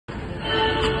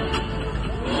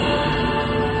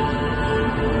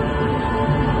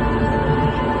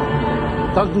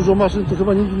Tak dużo maszyn to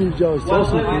chyba nigdy nie widziałeś, co? Well,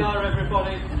 there we are,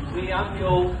 everybody. The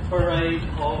annual parade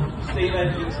of steam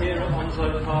engines here at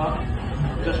Onslow Park.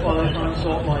 Just while I try and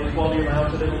sort my volume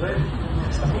out a little bit,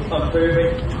 I'm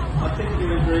moving. I think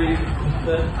you agree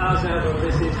that, as ever,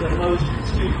 this is the most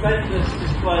stupendous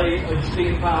display of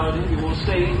steam power that you will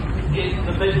see in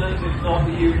the Midlands, if not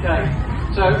the UK.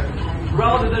 So,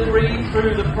 rather than read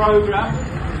through the programme,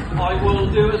 I will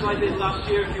do as I did last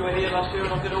year, if you were here last year,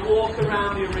 and I'm going to walk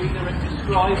around the arena and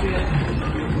describe the engines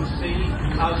that you can see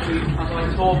as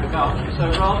I talk about them. So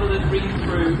rather than read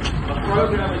through a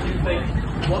programme and you think,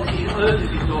 what on earth is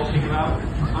he talking about,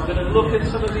 I'm going to look at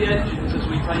some of the engines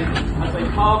as they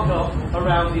park up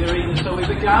around the arena. So we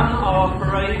began our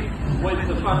parade with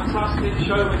the fantastic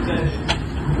Showman's engines.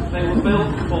 They were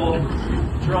built for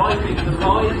driving the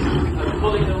rides and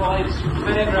pulling the rides from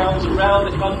fairgrounds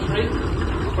around the country,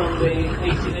 from the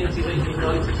 1880s,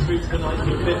 1890s through to the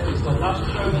 1950s. The last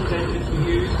Showman's engines were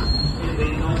used in the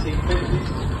 1950s,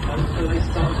 and so they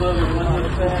started Birmingham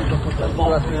London Fair, the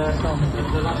Lock there,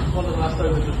 and one of the last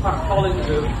overs was Pat Collins,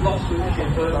 who lost with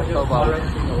in Birmingham,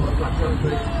 directing all the Black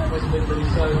Country, West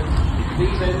Midlands. So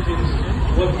these engines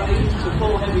were made to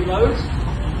pull heavy loads.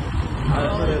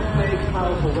 So they're big,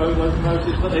 powerful road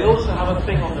locomotives, but they also have a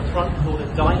thing on the front called a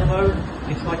dynamo.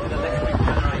 It's like an electric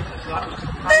generator, so that was to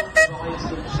power the rides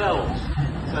themselves.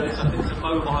 So it's a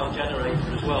mobile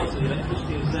generator as well, so the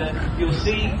electricity is there. You'll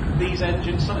see these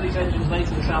engines, some of these engines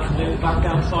later this afternoon, back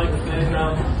outside the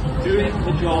fairground, doing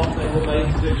the job they were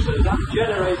made to do. So that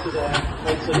generator there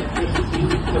makes electricity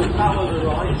to power the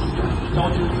rides,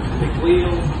 dodges, big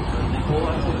wheels, all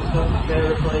that sort of stuff,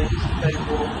 aeroplanes,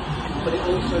 skateboards. But it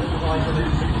also provides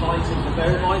electric lighting.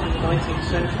 Bear in mind, in the 19th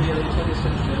century, early 20th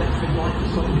century, electric light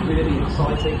was something really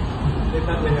exciting. In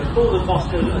fact, they called the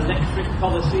Moscow Electric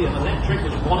Coliseum. Electric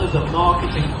was one of the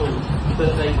marketing tools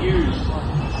that they used,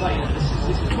 saying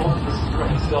this is modern, this is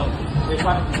great stuff. In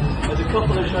fact, there's a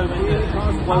couple of showmen here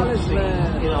that you won't see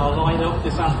in our lineup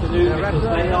this afternoon because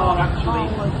they are actually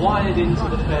wired into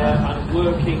the fair and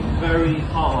working very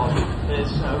hard.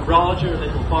 There's Raja, a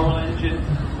little Burrell engine,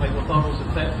 like the Burrells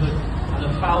of Thetford, and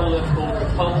a Fowler called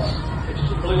Repulse, which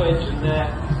is a blue engine there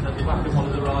at the back of one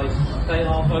of the rides. They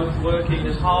are both working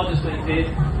as hard as they did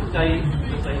the day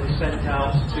that they were sent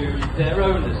out to their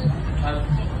owners.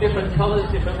 Different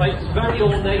colours, different makes, very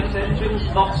ornate engines,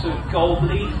 lots of gold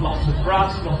leaf, lots of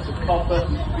brass, lots of copper,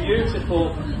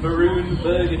 beautiful maroon,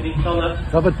 burgundy colour.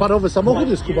 Nawet parowy samochód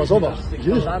jest, Kuba, zobacz.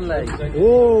 Widzisz?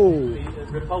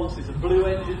 The Repulse is a blue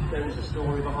engine. There is a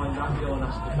story behind that. Go and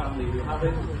ask the family who have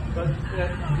it. But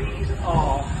these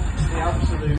are the absolute